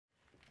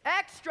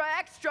Extra,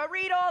 extra,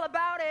 read all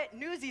about it.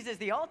 Newsies is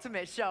the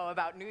ultimate show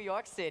about New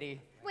York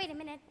City. Wait a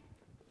minute.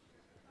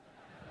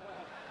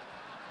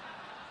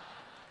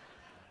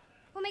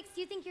 What makes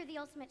you think you're the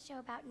ultimate show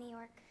about New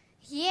York?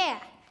 Yeah,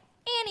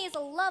 Annie is a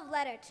love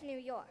letter to New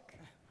York.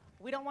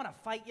 We don't want to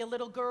fight you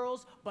little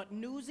girls, but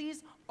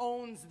Newsies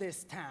owns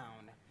this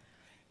town.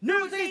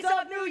 Newsies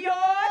of New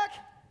York!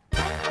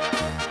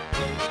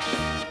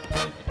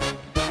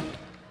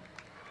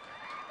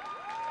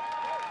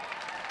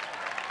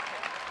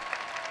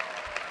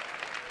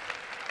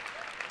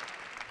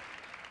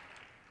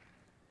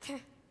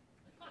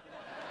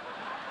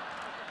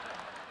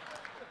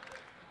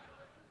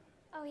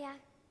 Oh, yeah.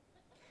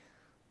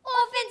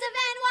 Orphans of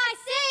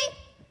NYC!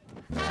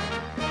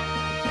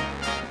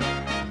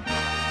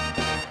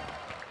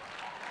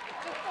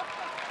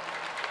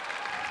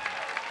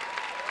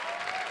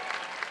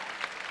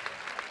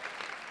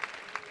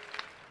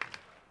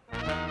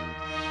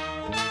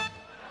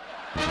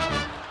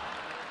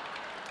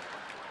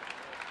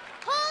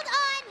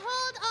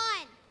 Hold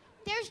on.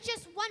 There's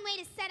just one way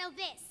to settle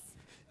this.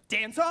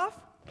 Dance off?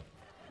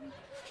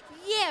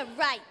 Yeah,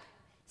 right.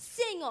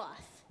 Sing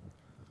off.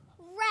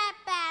 Rap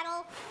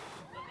battle.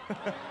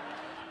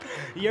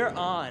 You're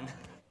on.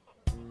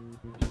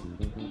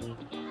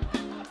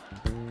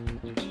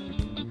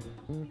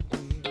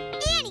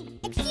 Annie,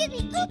 excuse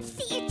me.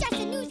 Oopsie, it's just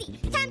a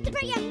newsie. Time to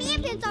put your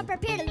man pants on,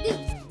 prepare to lose.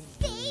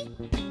 See?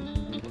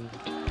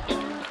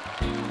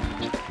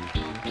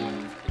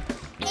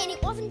 Annie,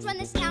 orphans run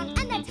this town,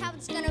 and that's how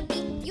it's gonna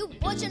be. You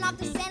boys off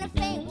to Santa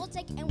Fe, and we'll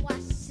take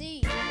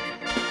NYC.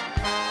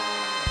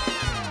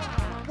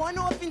 1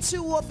 orphan,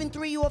 2 orphan,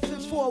 3 orphan,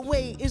 4.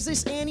 Wait, is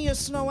this Annie or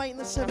Snow White and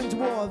the 7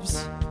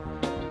 Dwarves?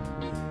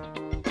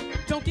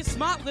 Don't get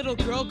smart, little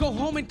girl. Go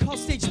home and call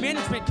stage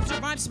management, cause your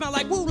rhymes smell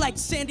like woo, like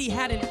Sandy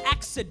had an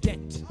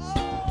accident.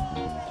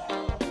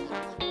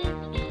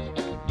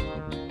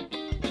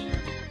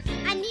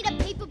 I need a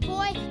paper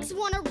boy, cause I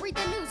wanna read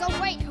the news. Oh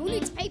wait, who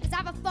needs papers? I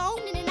have a phone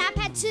and an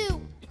iPad too.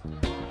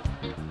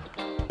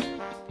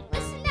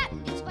 Listen up,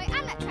 newsboy,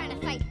 I'm not trying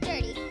to fight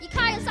dirty. You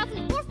call yourself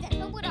an orphan,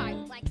 but what are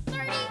you, like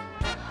 30?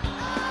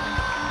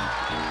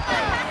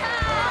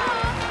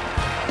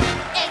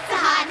 It's a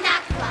hard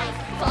knock life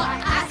for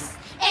us.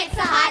 It's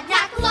a hard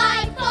knock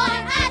life for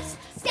us.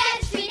 Steady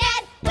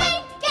treated, we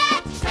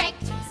get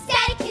tricked.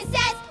 Steady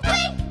kisses, we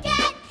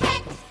get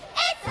kicked.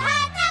 It's a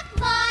hard knock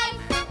life.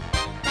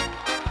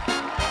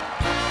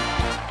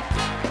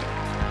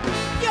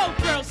 Yo,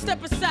 girl,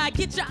 step aside,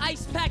 get your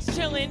ice packs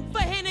chillin'. For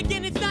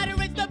Hannigan and Snyder,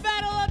 it's the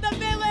battle of the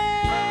village!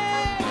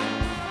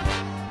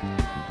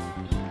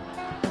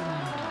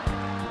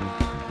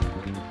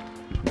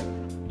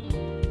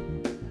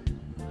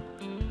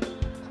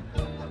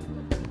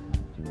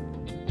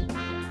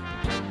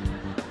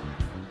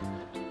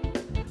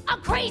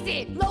 I'm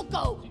crazy,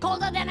 loco,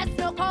 colder than a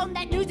snow cone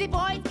that newsy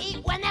boys eat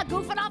when they're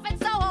goofing off in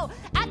Soho.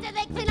 After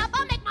they clean up,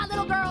 I'll make my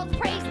little girls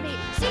praise me.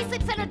 She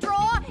sleeps in a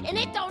drawer, and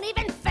it don't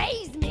even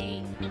faze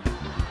me.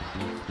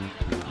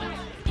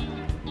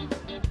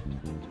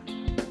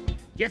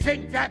 You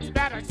think that's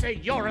bad? I say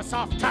you're a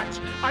soft touch.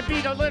 I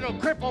beat a little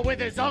cripple with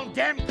his own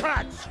damn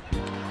crutch.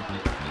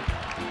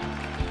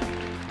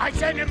 I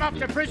send him off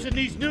to prison.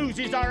 These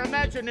newsies are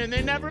imagining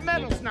they never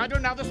met a Snyder.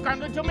 Now they're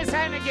scrambling to Miss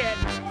Hannigan.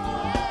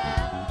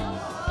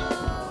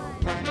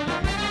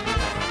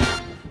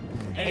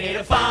 Ain't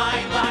a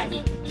fine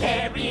life,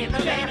 carrying the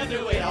banner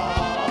through it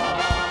all.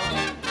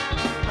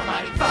 A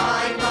mighty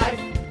fine life,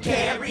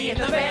 carrying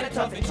the banner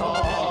tough and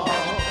tall.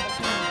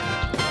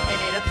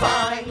 Ain't a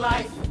fine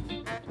life.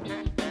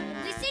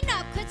 Listen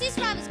up, cause this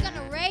rhyme is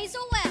gonna raise a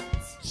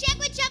wells. Check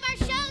which of our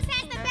shows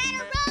has the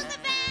banner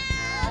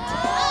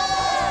Roosevelt!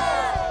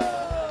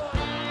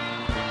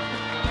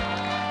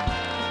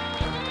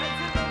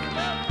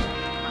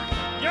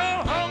 Yo,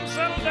 home,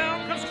 settle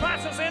down, cause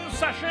class is in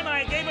session.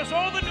 I gave us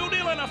all the New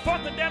Deal and I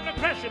fought the damn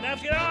depression.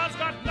 FDR's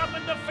got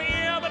nothing to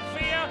fear but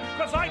fear,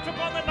 cause I took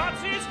on the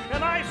Nazis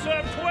and I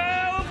served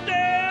 12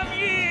 damn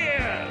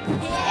years.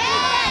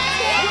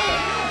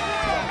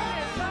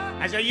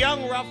 As a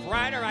young Rough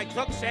Rider, I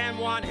took San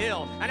Juan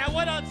Hill, and I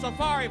went on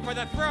safari for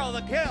the thrill of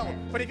the kill.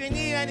 But if you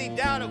need any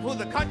doubt of who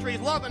the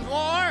country's loving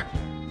more,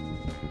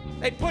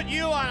 they put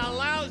you on a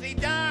lousy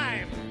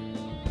dime.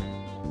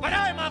 But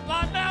I'm up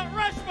on Mount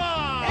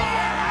Rushmore!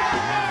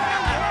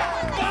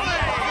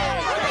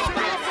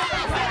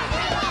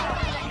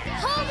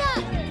 Hold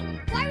up!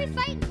 Why are we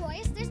fighting,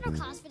 boys? There's no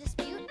cause for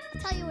dispute.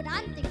 I'll tell you what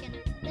I'm thinking.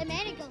 The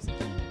manacles are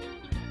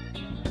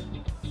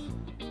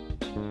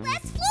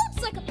Less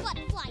floats like a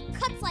butterfly,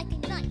 cuts like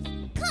a knife.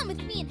 Come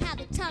with me and have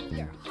the time of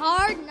your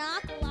hard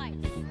knock life.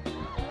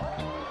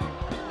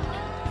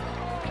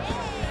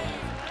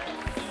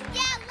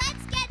 Yeah,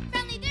 let's get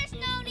friendly. There's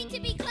no need to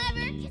be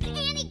clever. Cause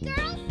Annie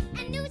girls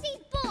and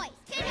Newsies boys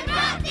can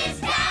rock this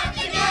town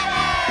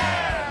together.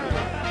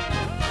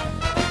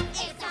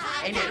 It's a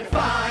high Ain't it a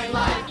fine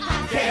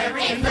life,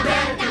 carrying the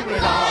banner through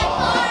it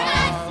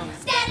all.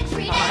 Instead of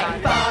treated,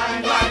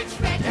 Fine life,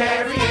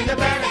 carrying the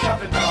banner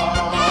tough and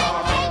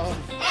tall.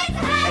 it's a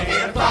high Ain't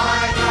it a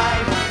fine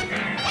life?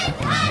 It's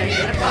hard Singing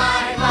a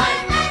fine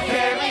life,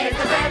 carrying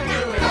the banner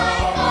through it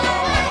all.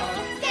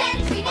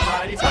 Steady treated. A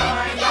mighty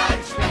fine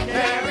life,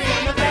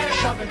 carrying the banner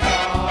tough and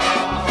tall.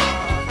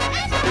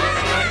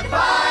 Singing a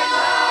fine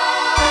life.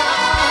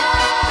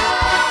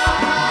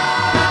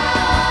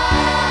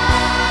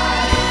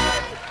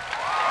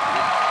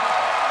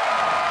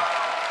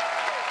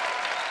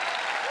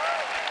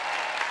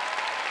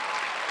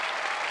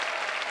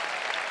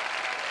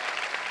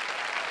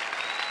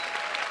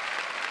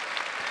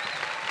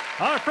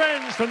 Our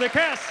friends from the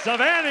casts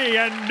of Annie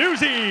and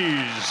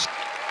Newsies.